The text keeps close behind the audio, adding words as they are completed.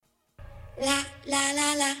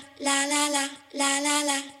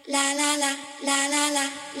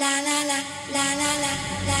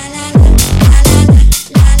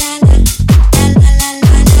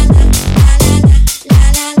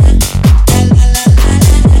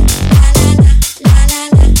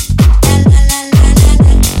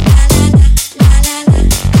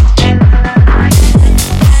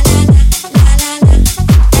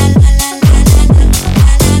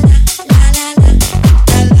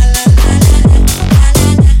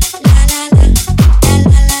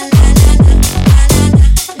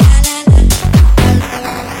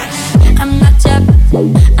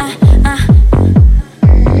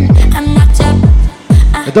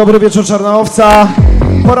Dobry wieczór, Czarna Owca.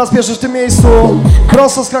 Po raz pierwszy w tym miejscu,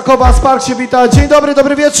 prosto z Krakowa, Spark się wita. Dzień dobry,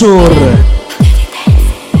 dobry wieczór.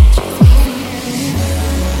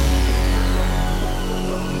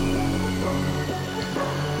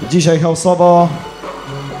 Dzisiaj house'owo,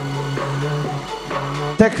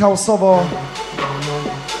 tech house'owo.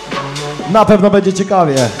 Na pewno będzie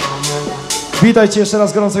ciekawie. Witajcie jeszcze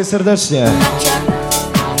raz gorąco i serdecznie.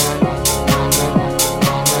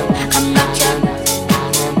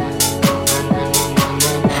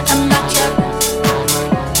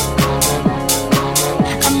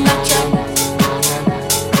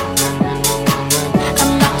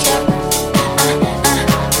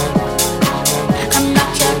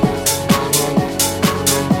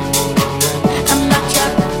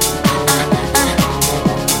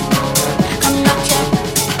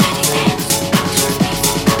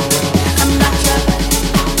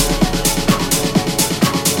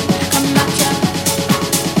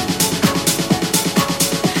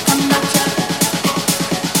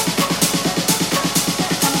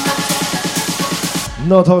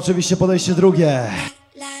 No to oczywiście podejście drugie.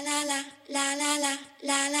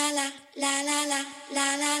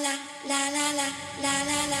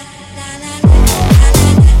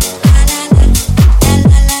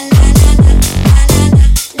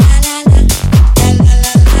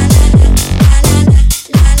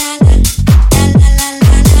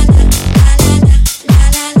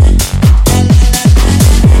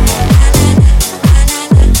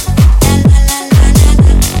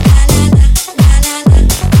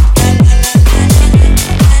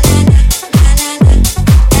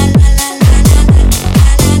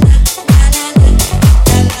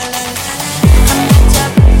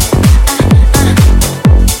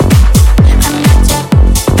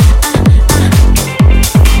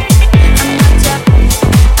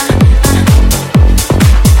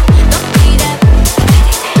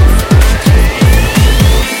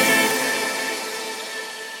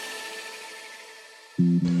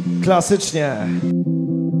 Klasycznie.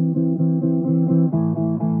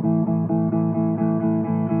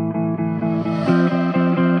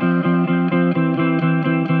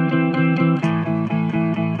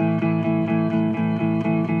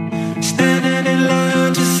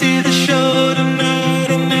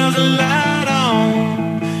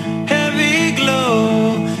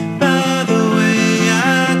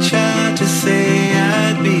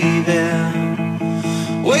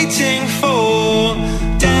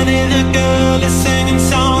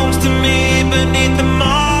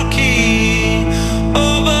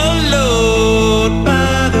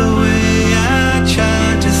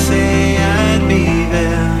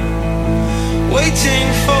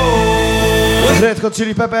 Red Hot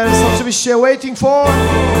Chili Peppers, oczywiście Waiting for.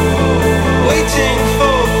 Waiting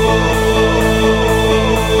for.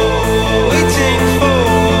 Waiting for.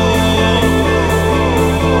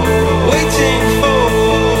 Waiting for.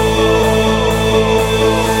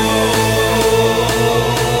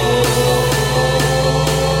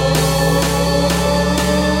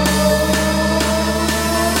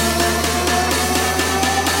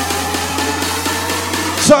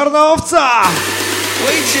 Czarna Owca!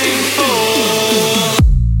 Waiting for.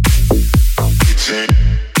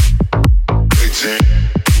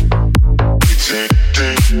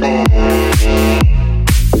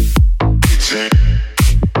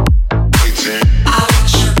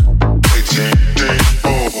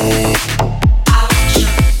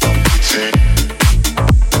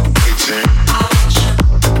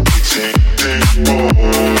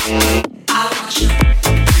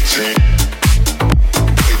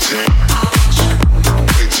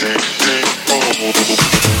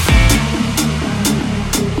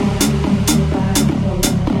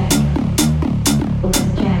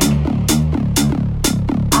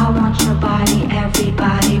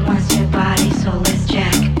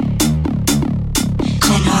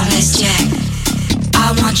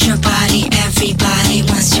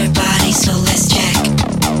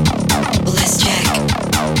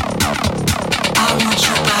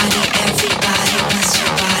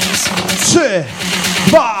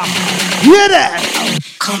 2, 1!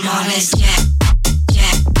 Come on, let's get.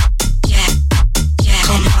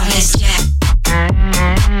 Come on, let's get.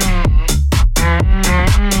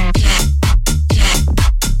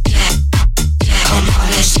 Come on,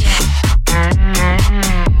 let's get.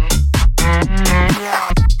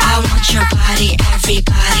 I want your body,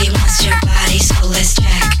 everybody wants your body, so let's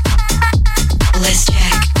check. Let's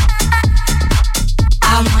check.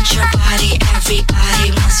 I want your body,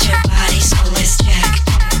 everybody wants your body, so let's check.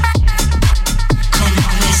 Come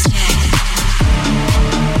on, let's check.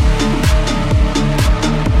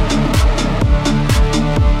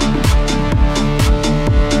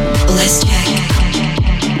 Let's check.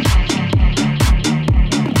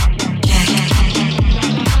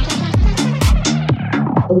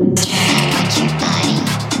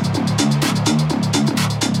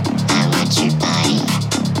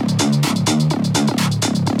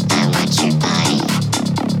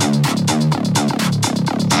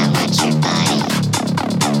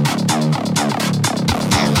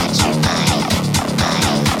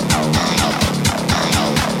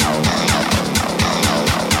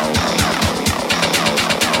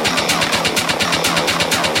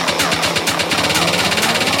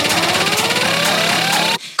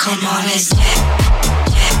 Come on, let's get.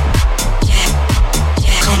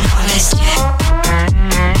 Come on, let's get.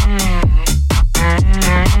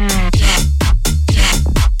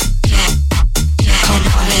 Come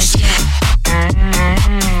on, let's get.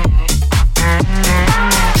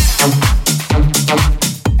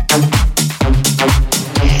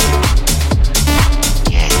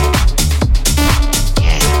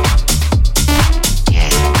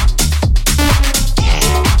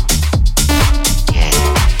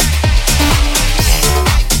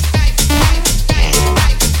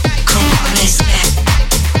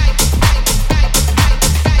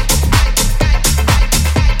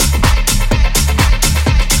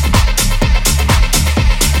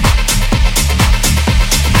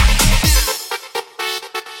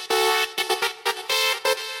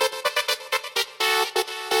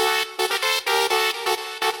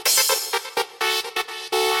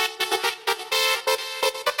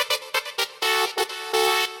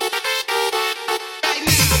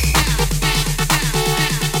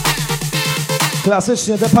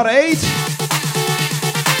 Klasycznie The Parade.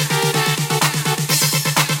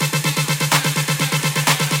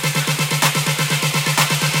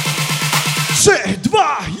 Trzy, 2, 1!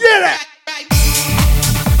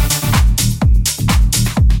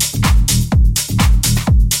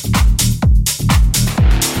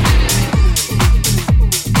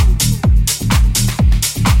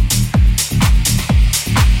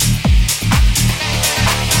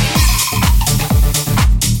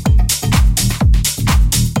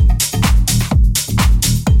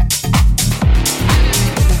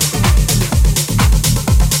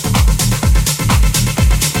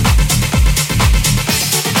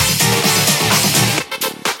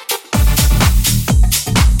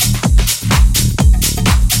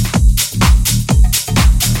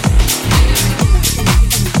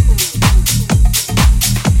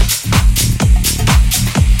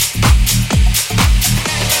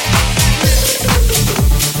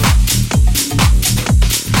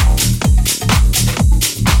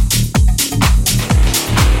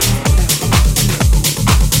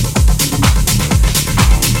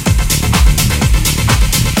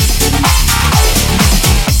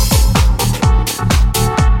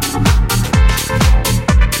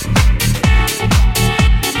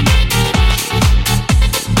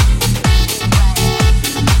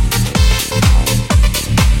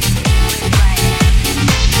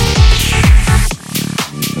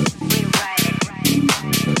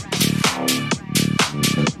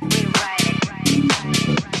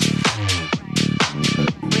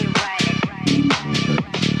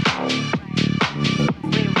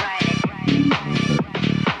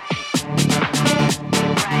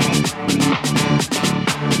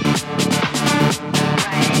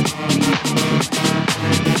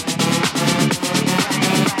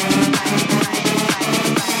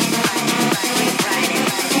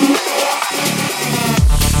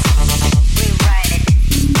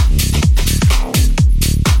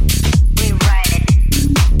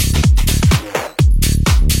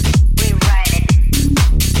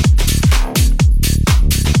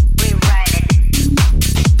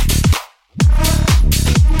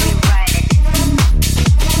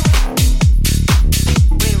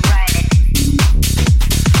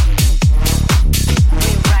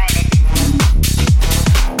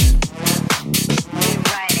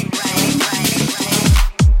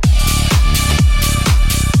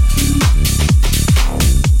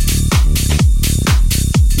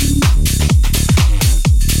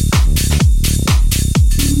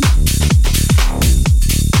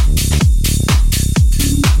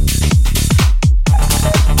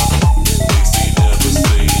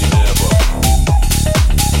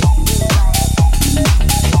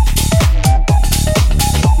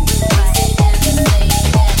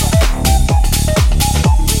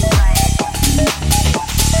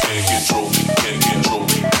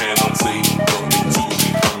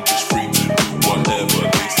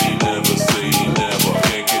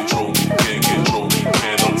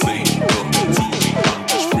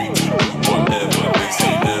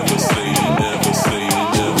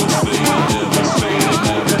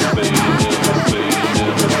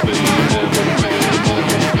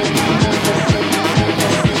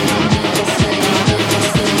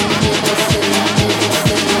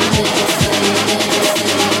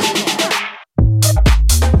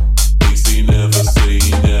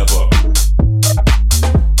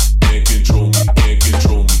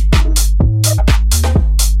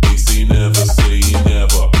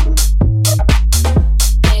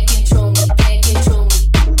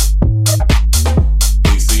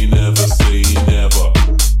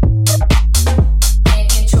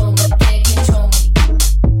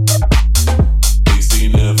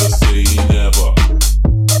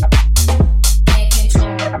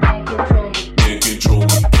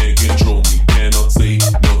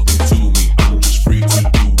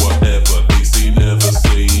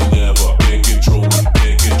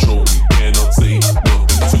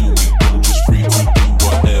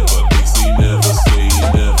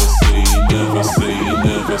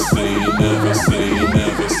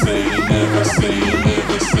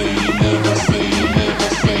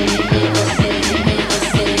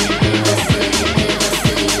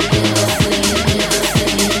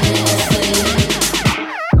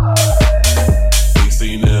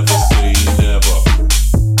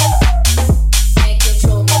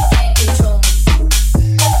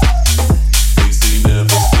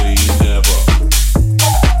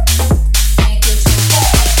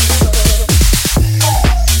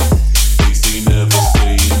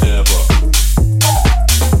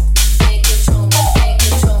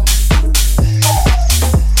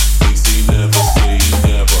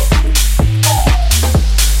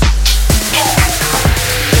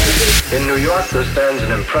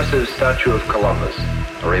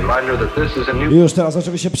 Już teraz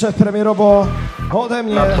oczywiście przedpremierowo ode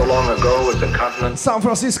mnie San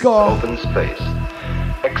Francisco.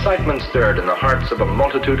 Excitement stirred in the hearts of a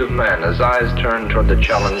multitude of men as eyes turned toward the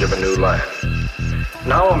challenge of a new land.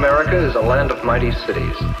 Now America is a land of mighty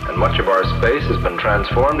cities, and much of our space has been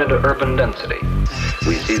transformed into urban density.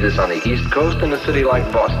 We see this on the East Coast in a city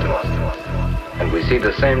like Boston. And we see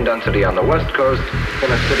the same density on the West Coast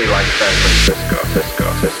in a city like San Francisco.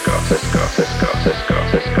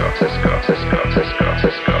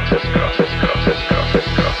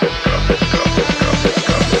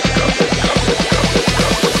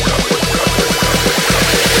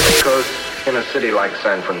 In a city like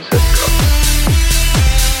San Francisco.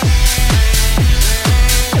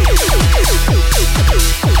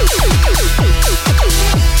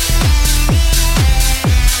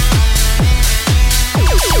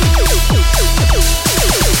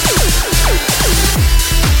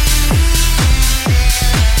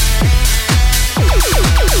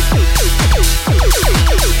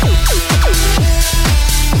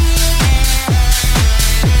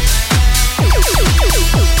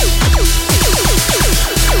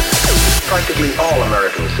 Practically all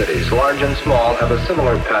American cities, large and small, have a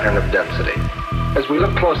similar pattern of density. As we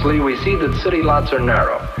look closely, we see that city lots are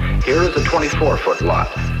narrow. Here is a 24-foot lot.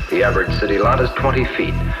 The average city lot is 20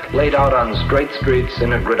 feet, laid out on straight streets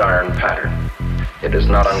in a gridiron pattern. It is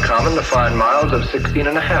not uncommon to find miles of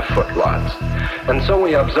 16.5-foot lots. And so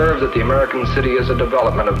we observe that the American city is a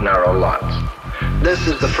development of narrow lots. This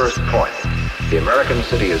is the first point. The American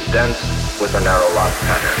city is dense with a narrow lot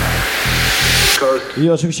pattern. I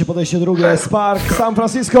oczywiście podejście drugie, Spark, San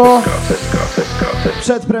Francisco,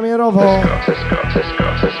 przedpremierowo,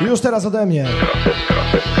 już teraz ode mnie.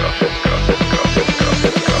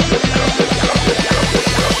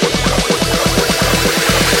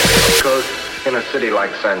 In a city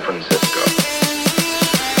like San Francisco.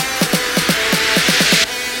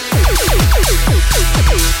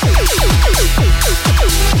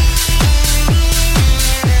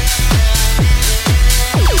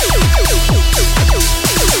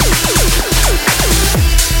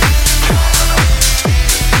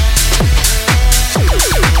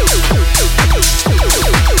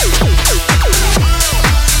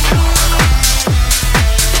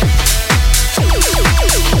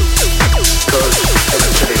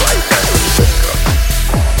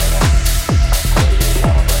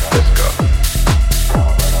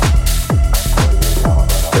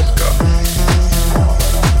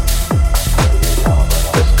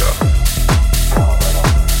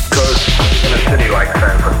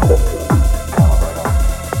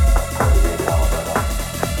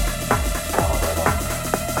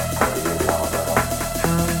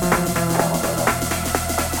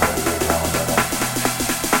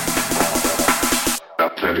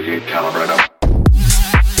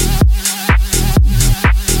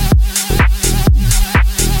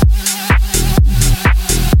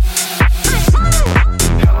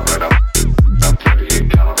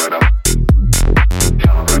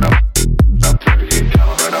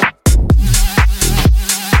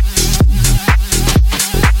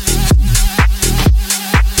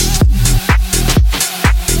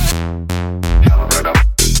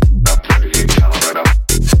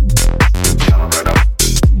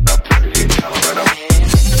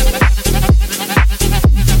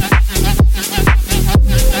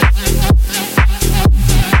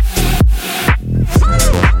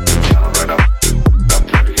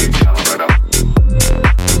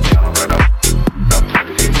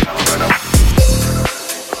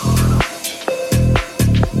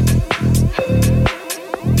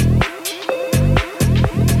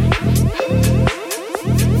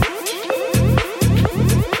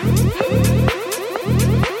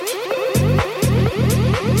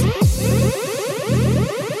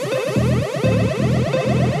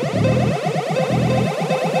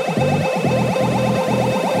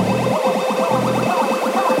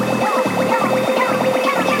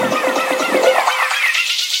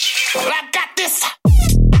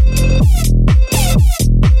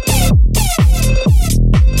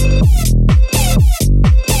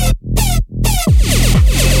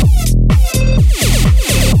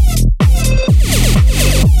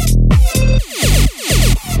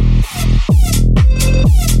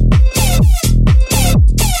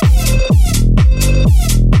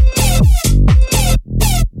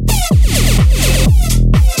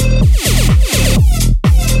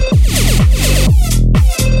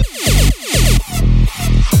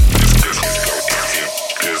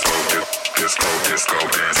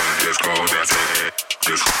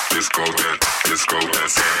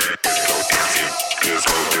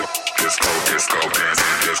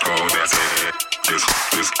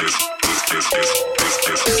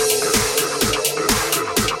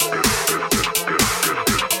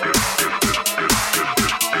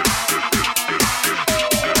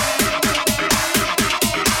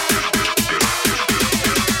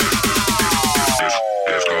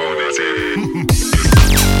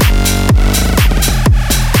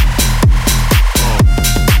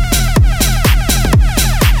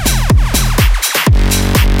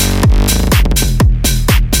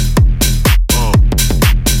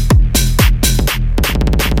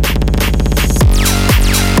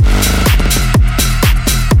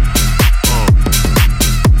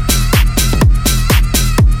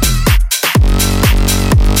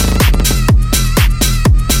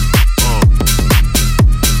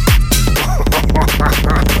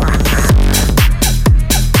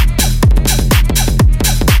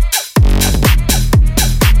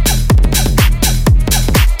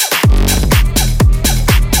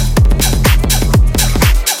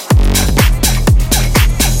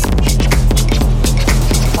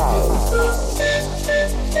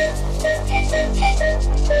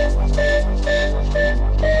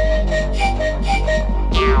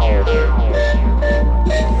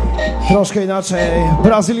 Troszkę inaczej,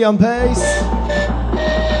 Brazilian Bass.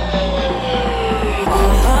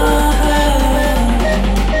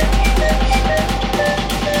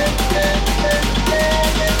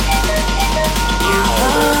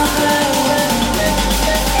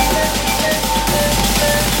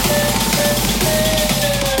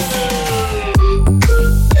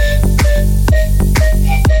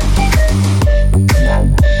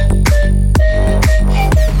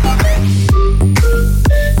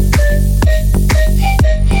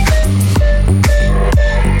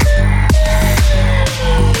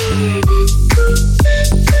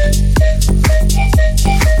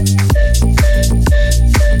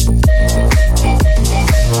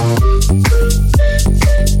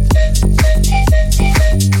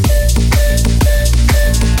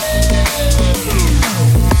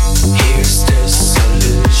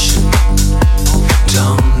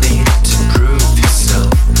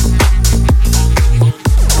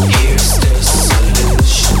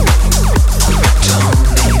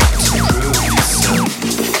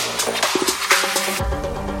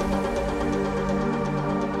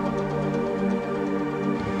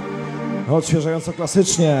 Odświeżająco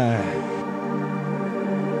klasycznie.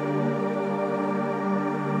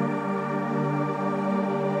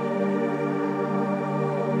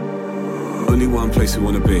 Only one place we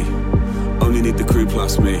wanna be. Only need the crew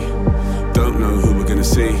plus me. Don't know who we're gonna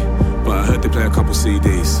see, but I heard they play a couple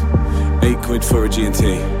CDs. £8 for a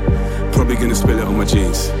G&T. Probably gonna spill it on my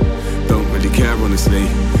jeans. Don't really care honestly,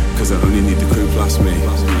 cause I only need the crew plus me.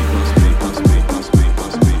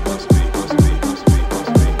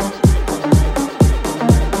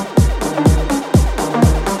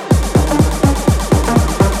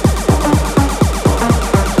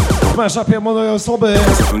 Mashup moje osoby.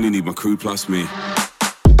 Only need my crew plus me.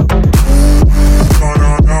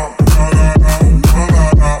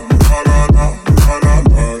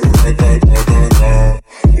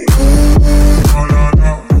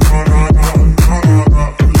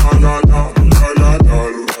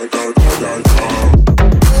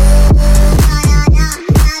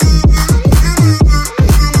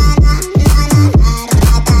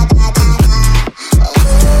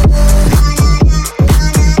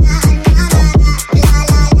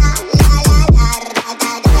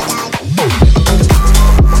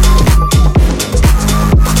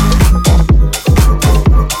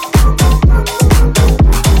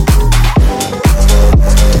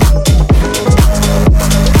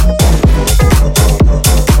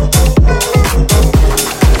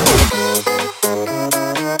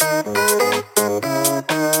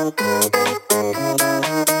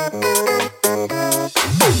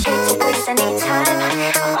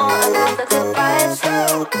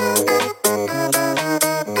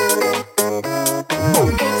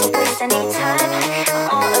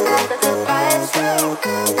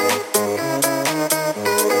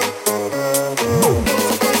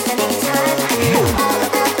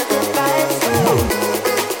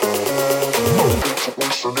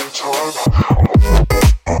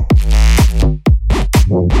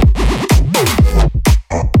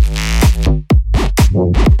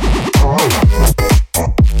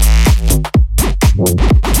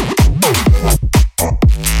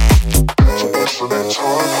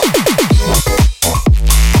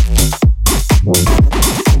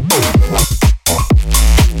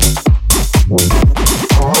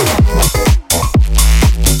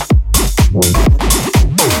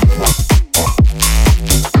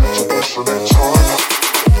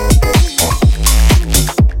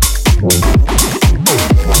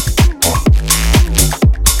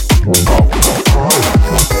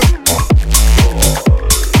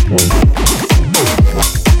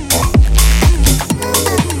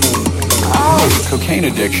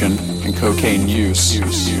 cocaine use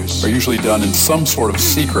are usually done in some sort of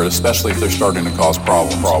secret, especially if they're starting to cause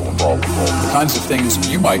problems. The kinds of things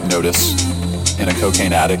you might notice in a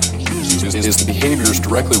cocaine addict is the behaviors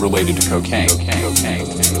directly related to cocaine.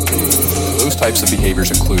 Those types of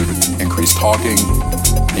behaviors include increased talking,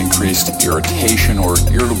 increased irritation or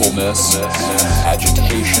irritableness,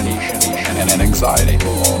 agitation, and anxiety.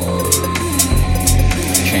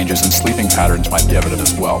 Changes in sleeping patterns might be evident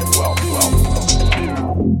as well.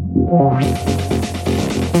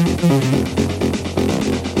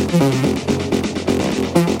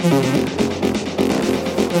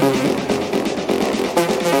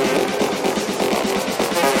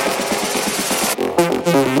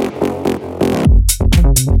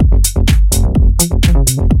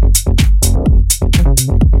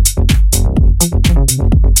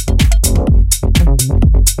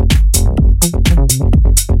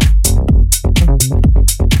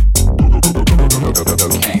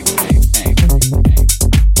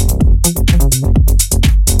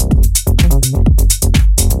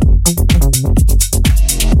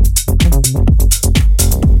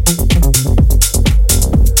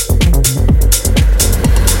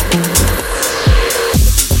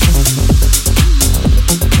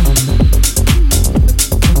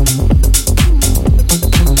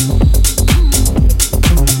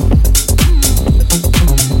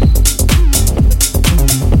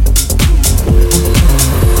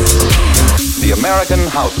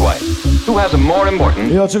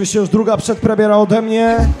 I oczywiście już druga przedpremiera ode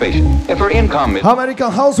mnie.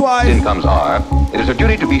 American Housewife.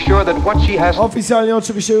 Oficjalnie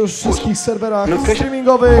oczywiście już w wszystkich serwerach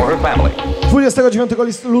streamingowych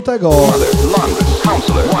 29 lutego.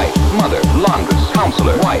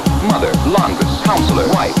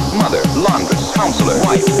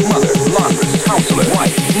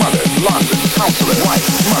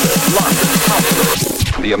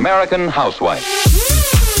 The American Housewife.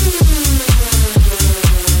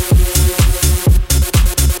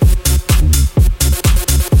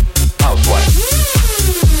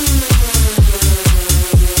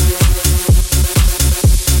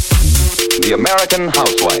 The American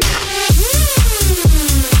Housewife.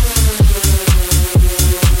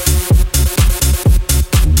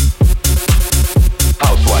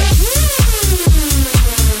 Housewife.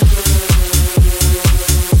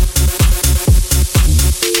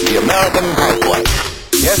 The American Housewife.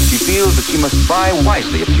 Yes, she feels that she must buy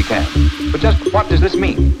wisely if she can. But just what does this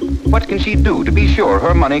mean? What can she do to be sure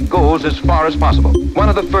her money goes as far as possible? One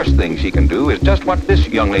of the first things she can do is just what this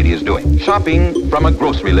young lady is doing. Shopping from a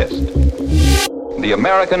grocery list. The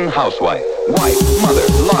American Housewife. Wife, mother,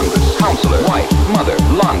 laundress, counselor. Wife, mother,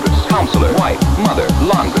 laundress, counselor. Wife, mother,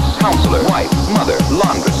 laundress, counselor. Wife, mother,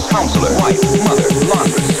 laundress, counselor. Wife, mother,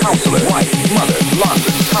 laundress, counselor. Wife, mother,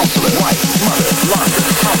 laundress, counselor. Wife, mother,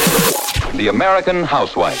 laundress, counselor. The American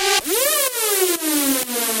Housewife.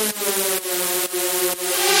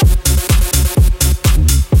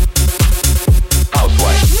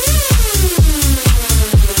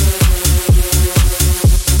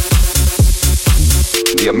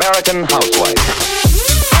 The American Housewife.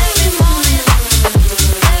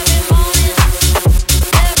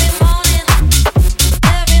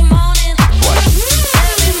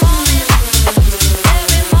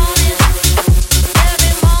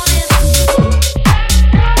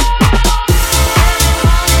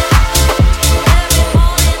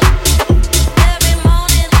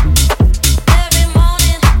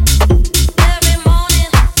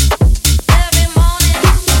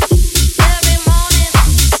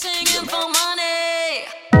 Singing for money.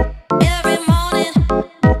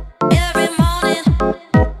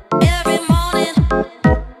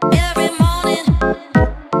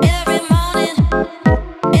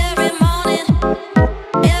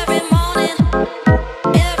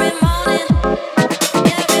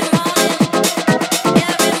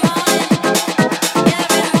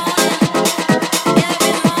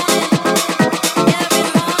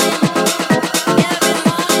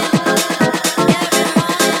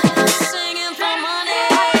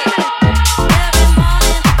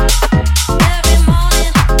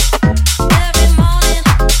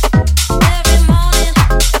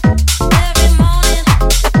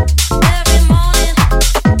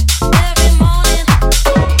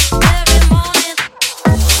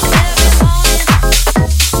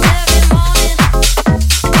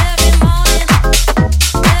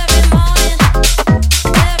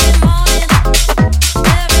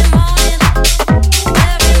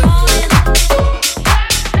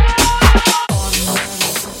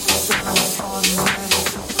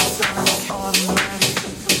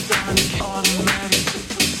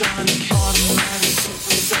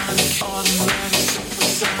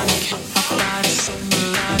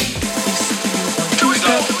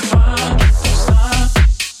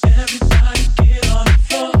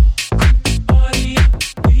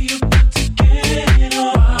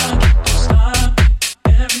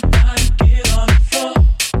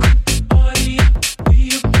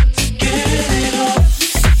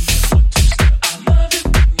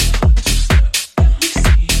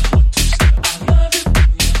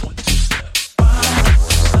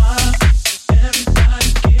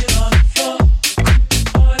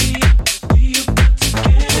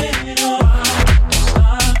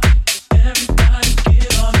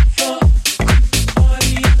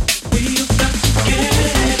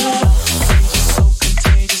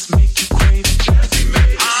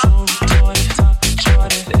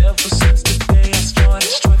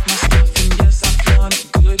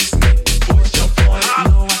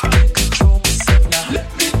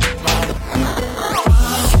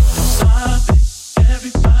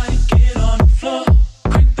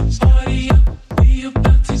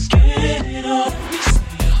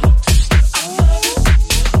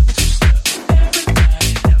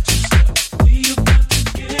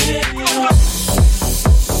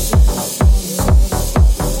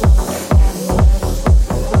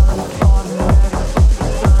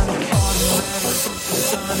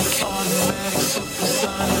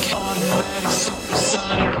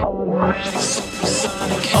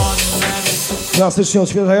 Klasycznie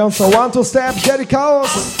odświeżająco. One to step, Gary Chaos.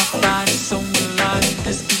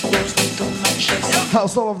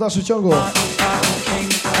 House'owo w naszym ciągu.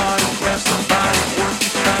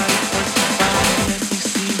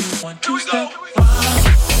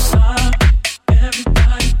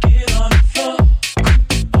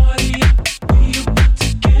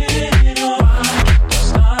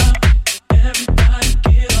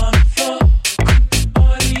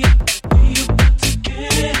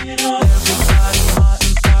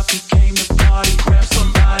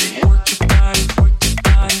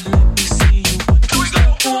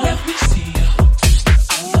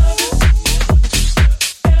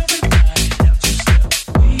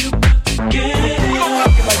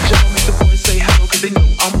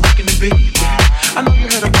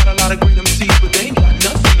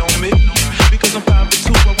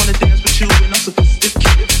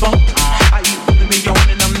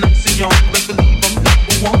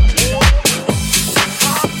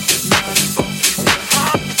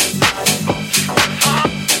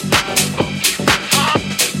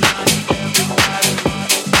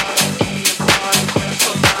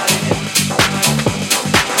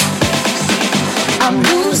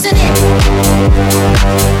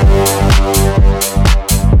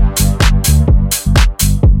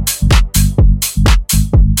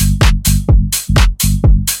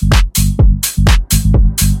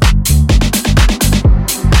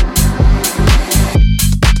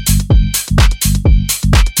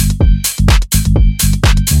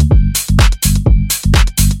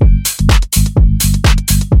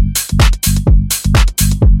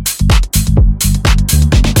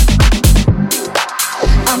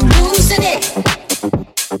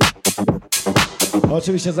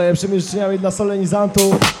 Oczywiście z najlepszymi życzeniami dla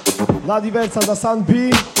solenizantów, dla Diversa, dla Sun B.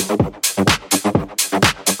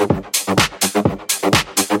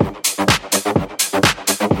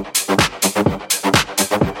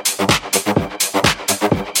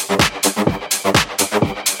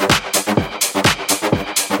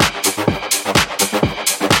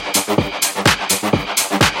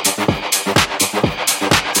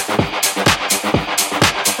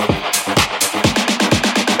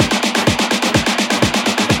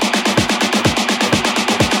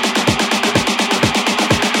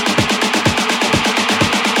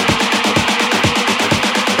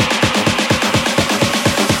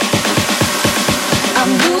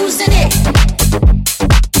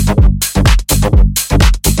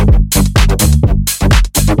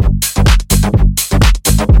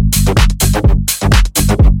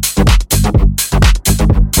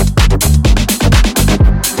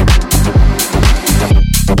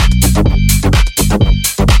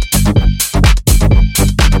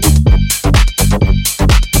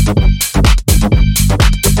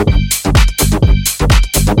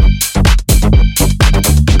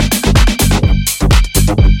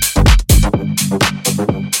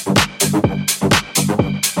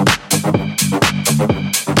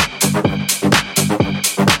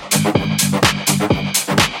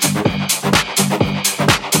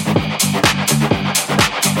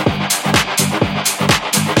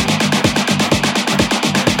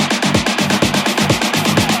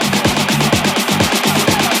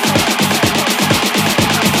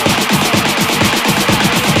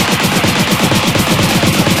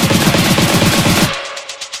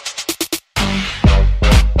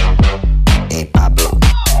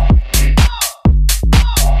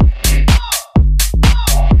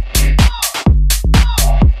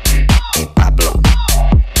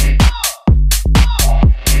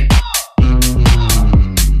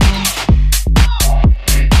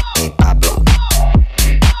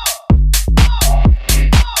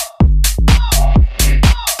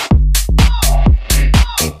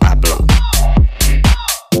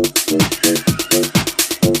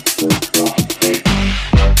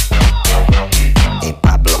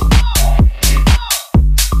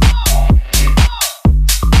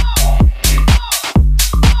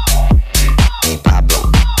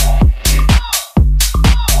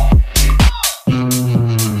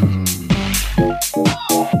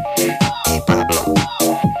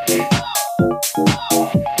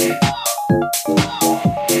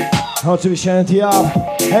 Oczywiście NTR.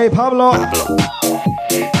 Hey Pablo.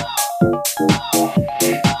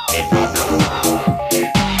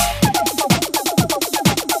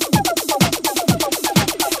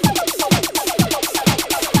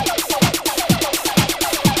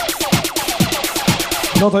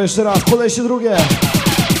 No to jeszcze raz, podejście drugie.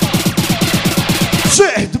 3,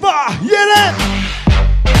 2, 1!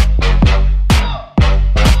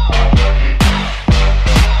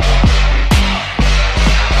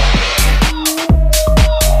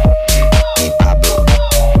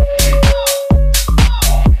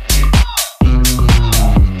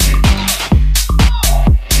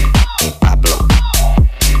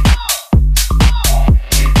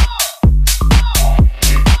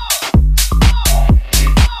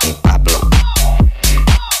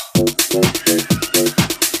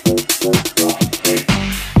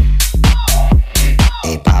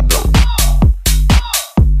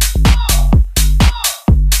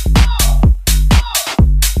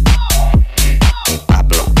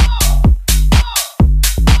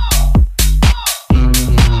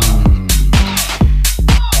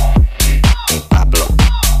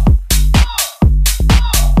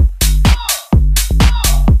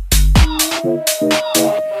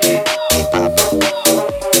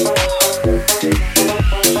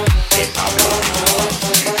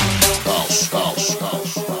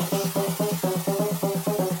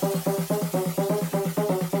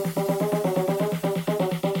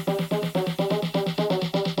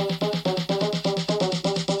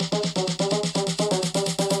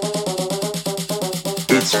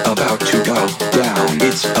 down.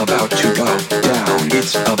 It's about to go down.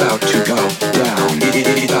 It's about to go down.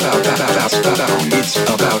 It's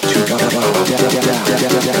about to go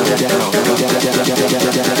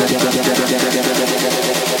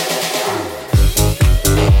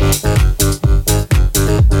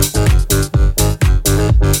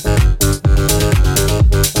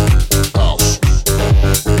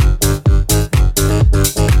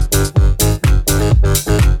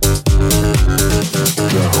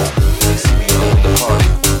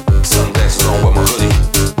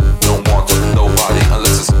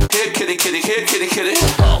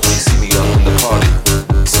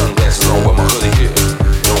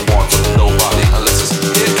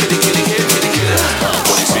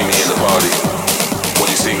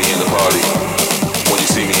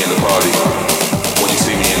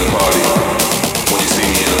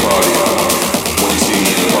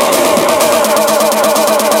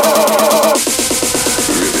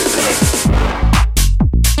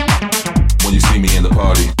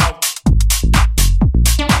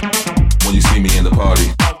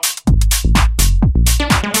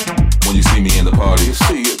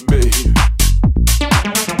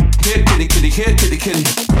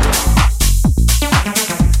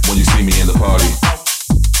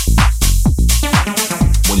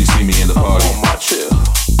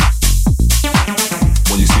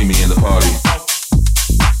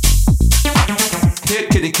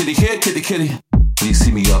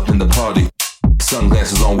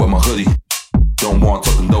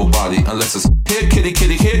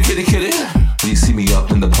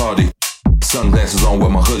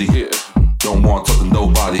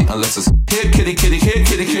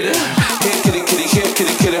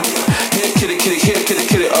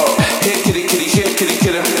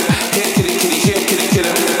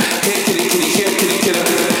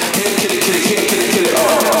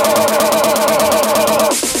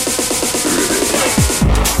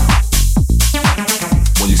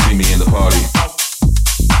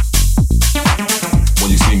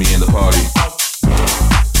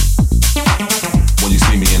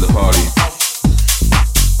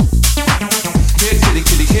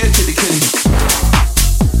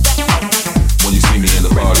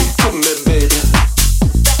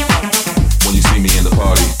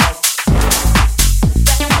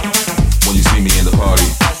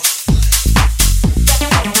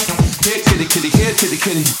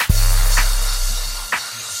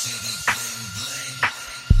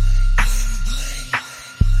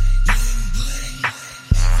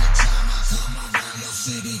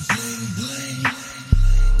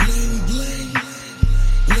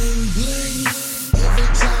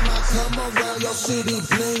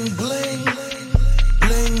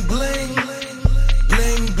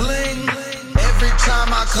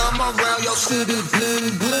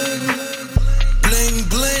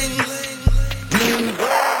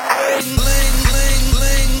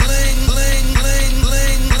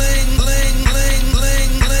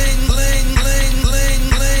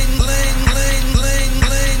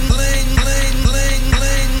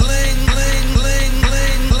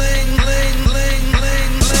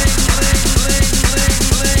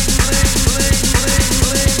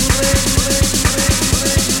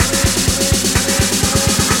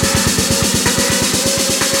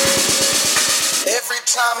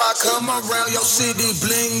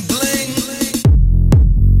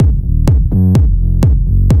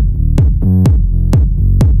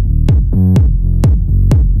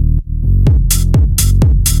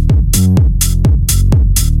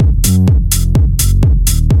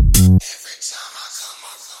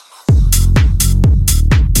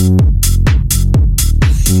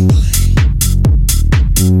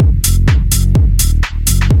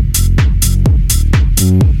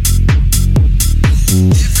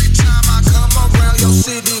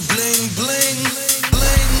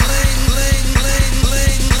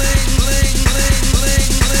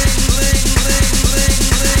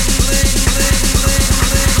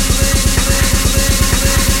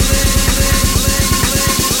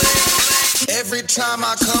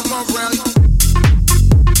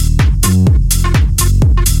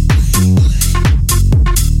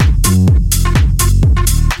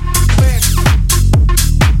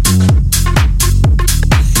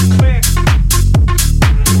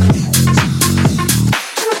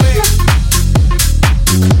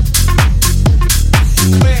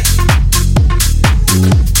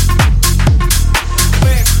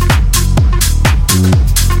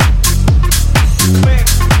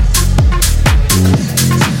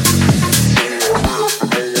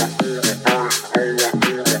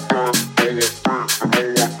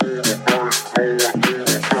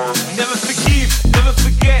Never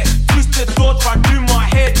forget, used to thoughts right through my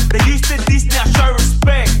head. They used to diss, now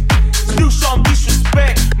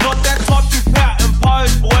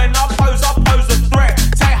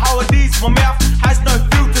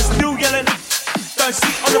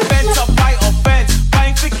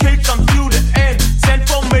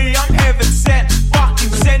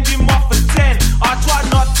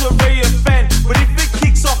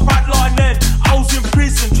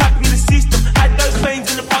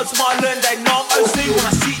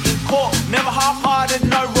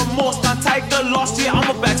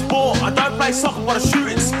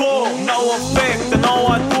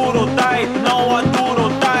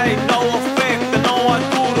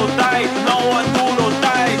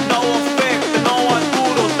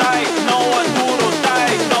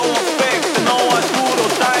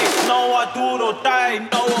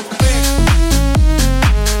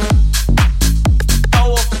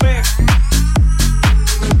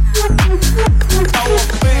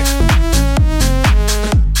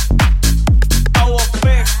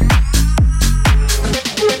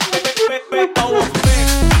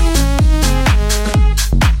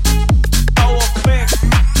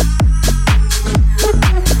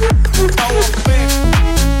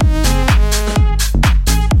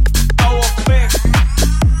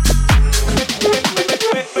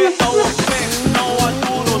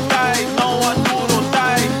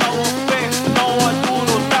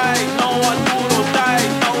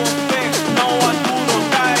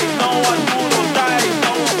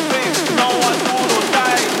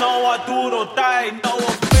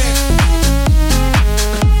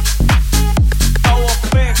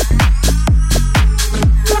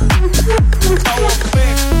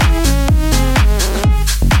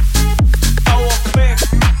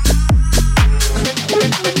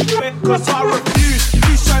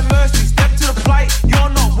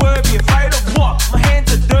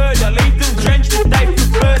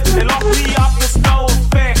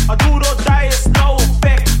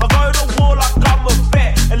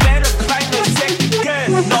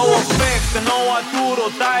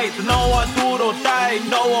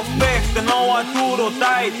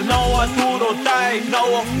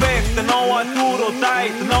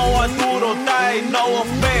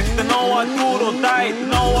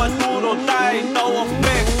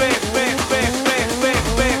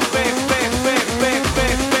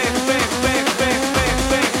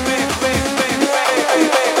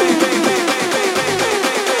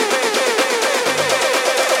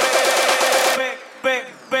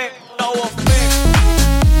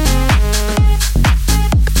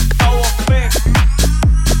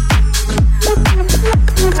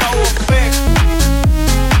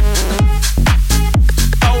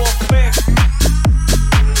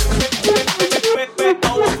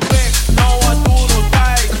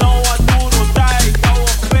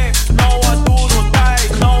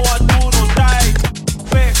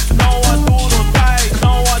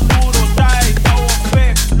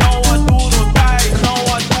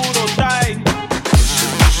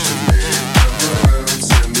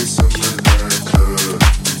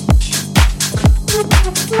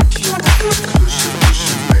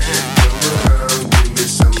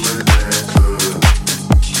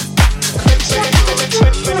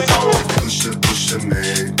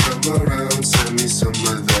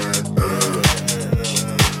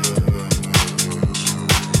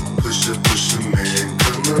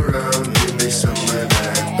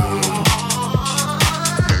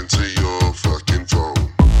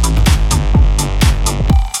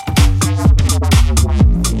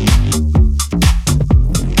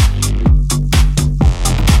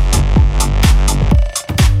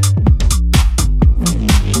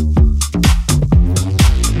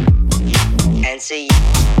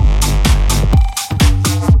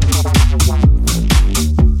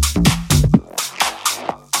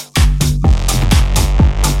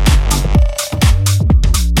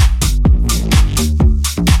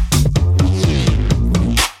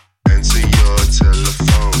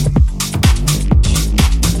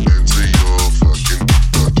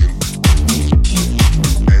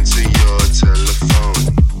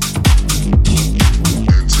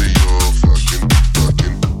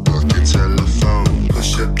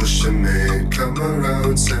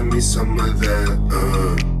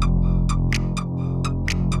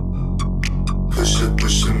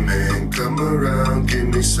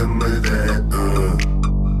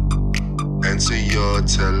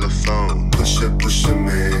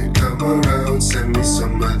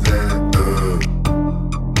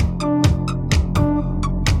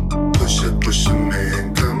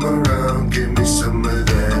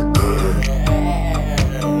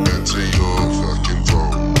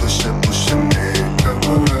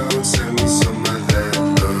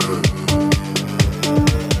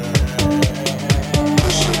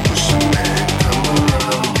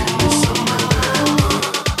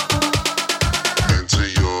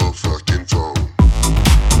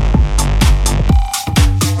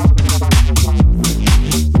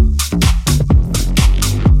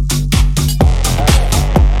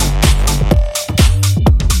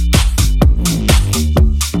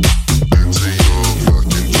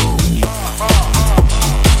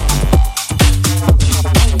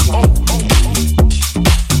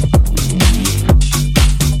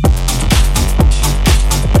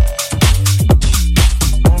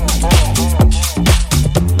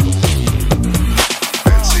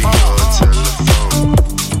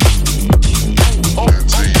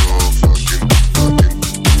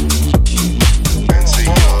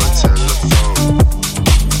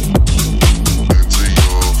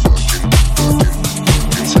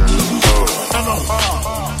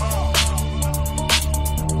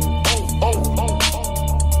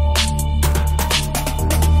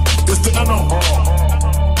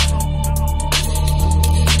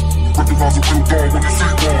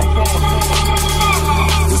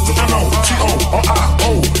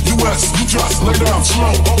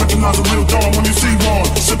Recognize a real dawn when you see one.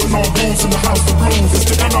 Sipping on booze in the house of blues. It's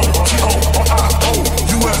the N-O-T-O-R-I-O-U-S.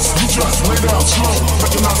 You just lay down slow.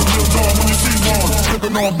 Recognize a real dawn when you see one.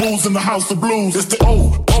 Sipping on booze in the house of blues. It's the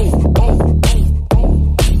O-O-O.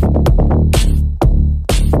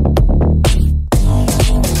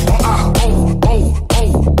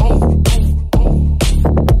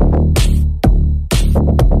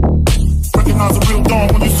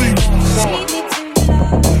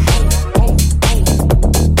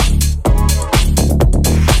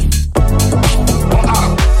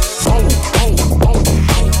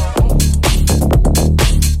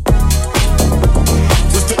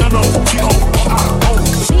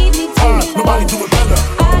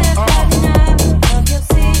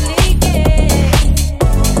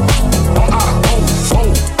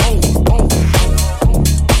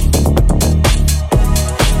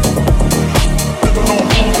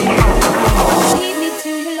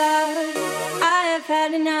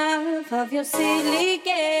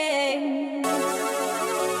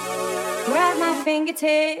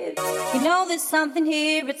 Something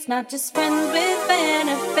here, it's not just friends with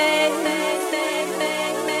benefits.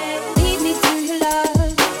 Lead me to your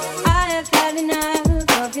love. I have had enough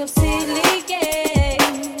of your silly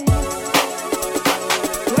games.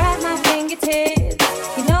 Grab my fingertips.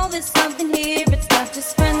 You know there's something here, it's not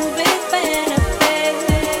just friends with benefits.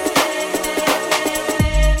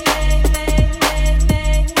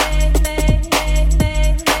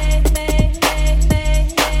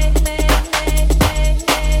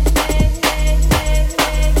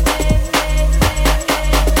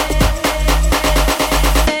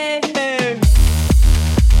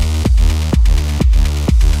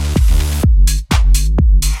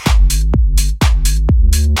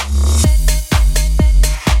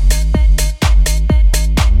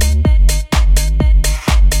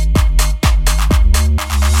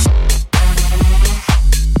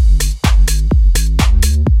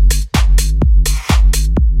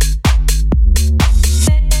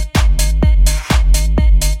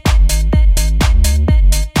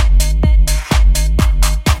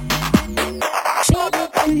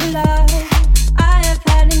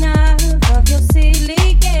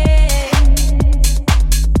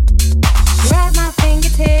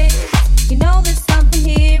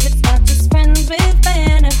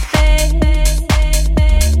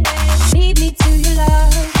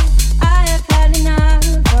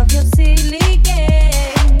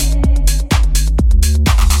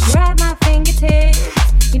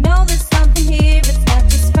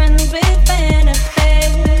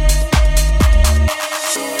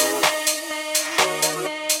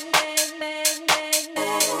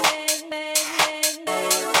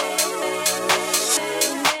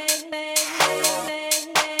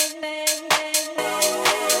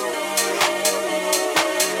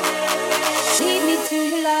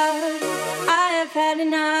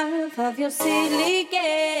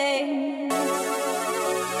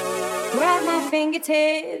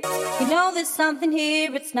 Something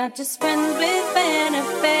here, it's not just friends with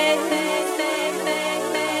benefits.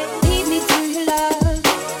 Lead me to your love.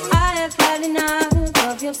 I have had enough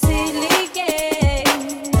of your silly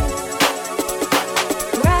games.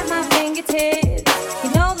 Grab my fingertips. You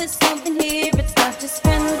know there's something here, it's not just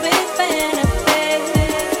friends with benefits.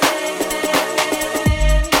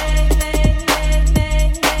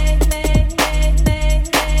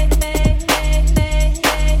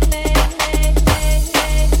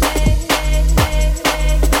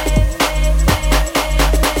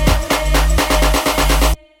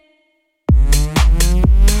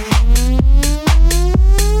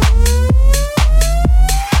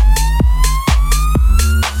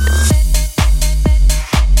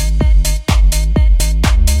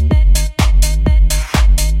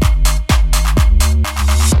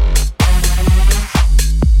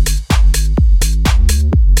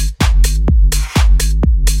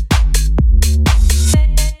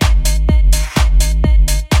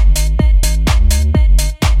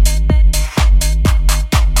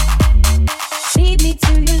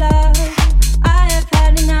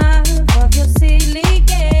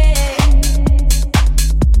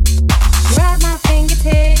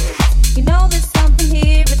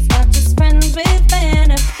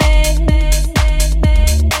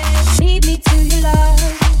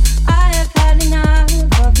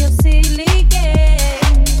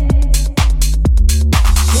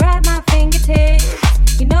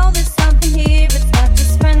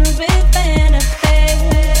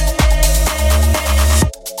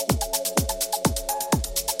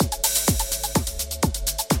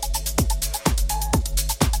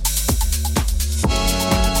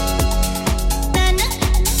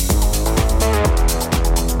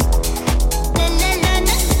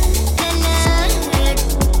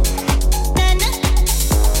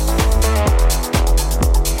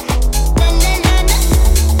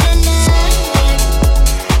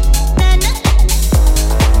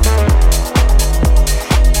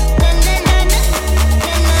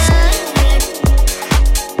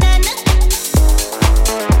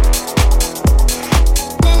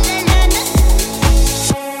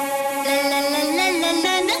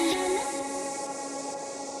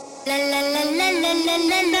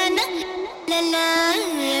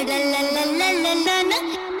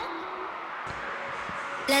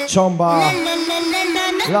 Ciąba.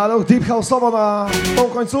 Laluk deep house'owo na tą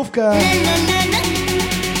końcówkę.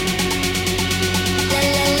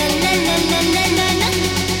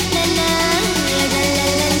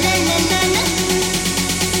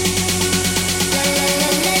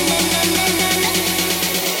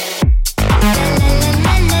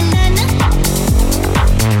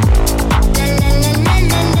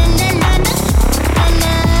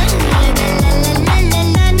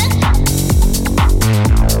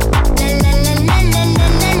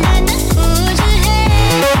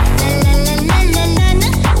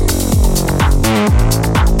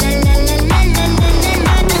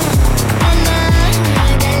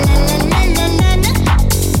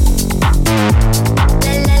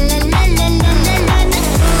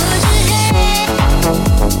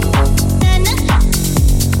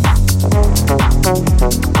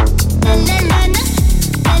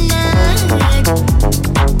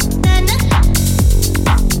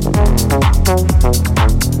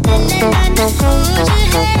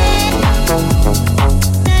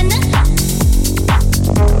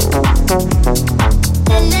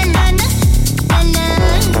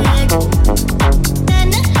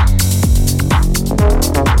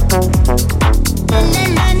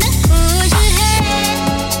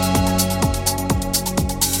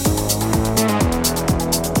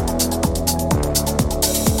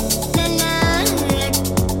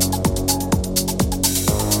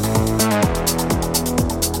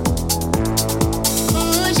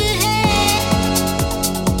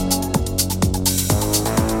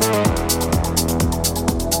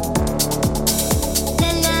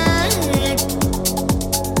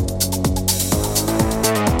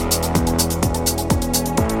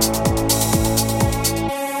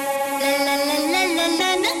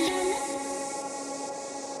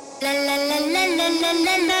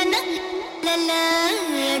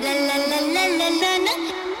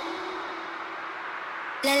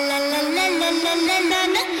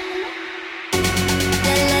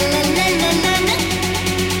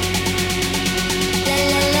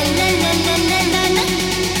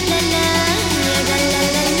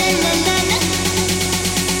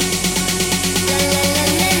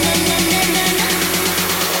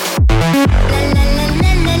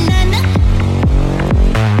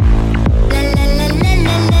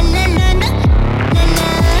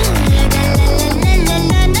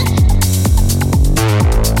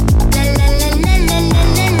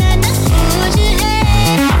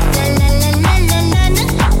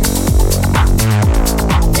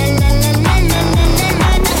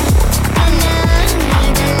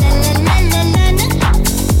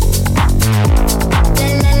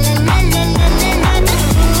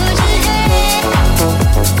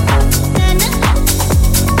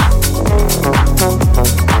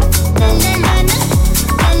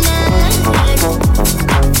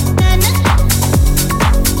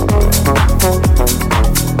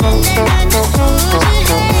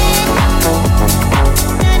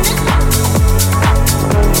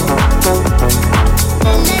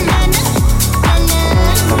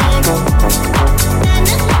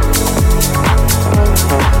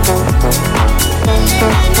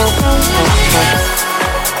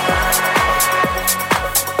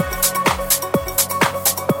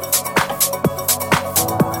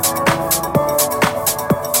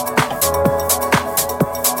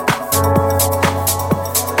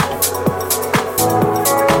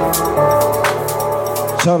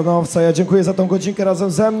 Czarnowca, ja dziękuję za tą godzinkę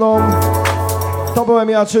razem ze mną. To byłem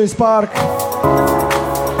ja, czyli Spark.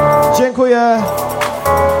 Dziękuję.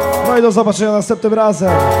 No i do zobaczenia następnym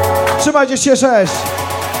razem. Trzymajcie się, cześć.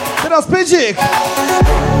 Teraz Pydzik.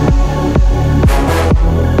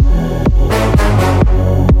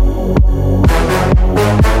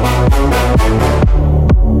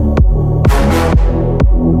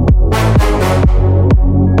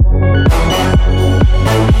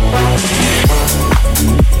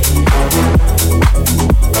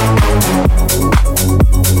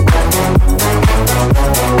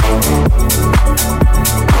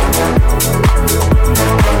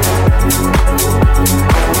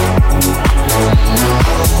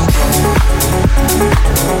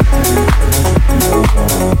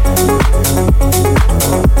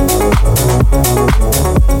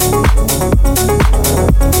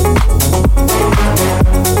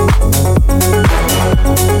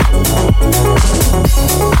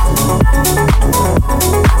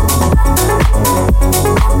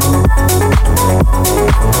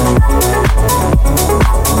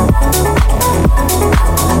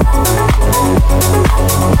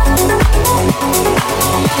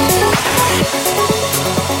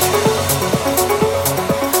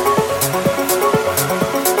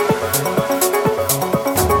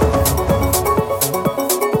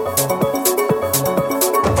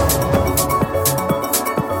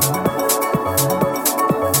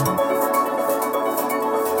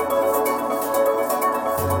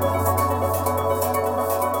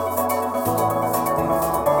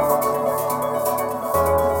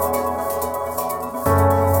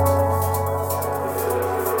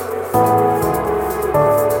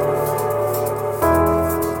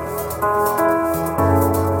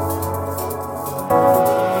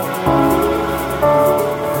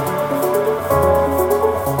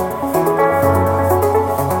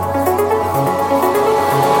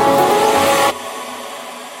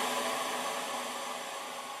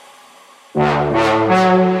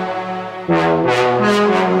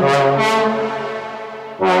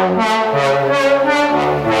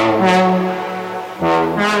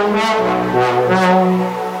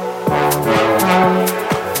 Thank you.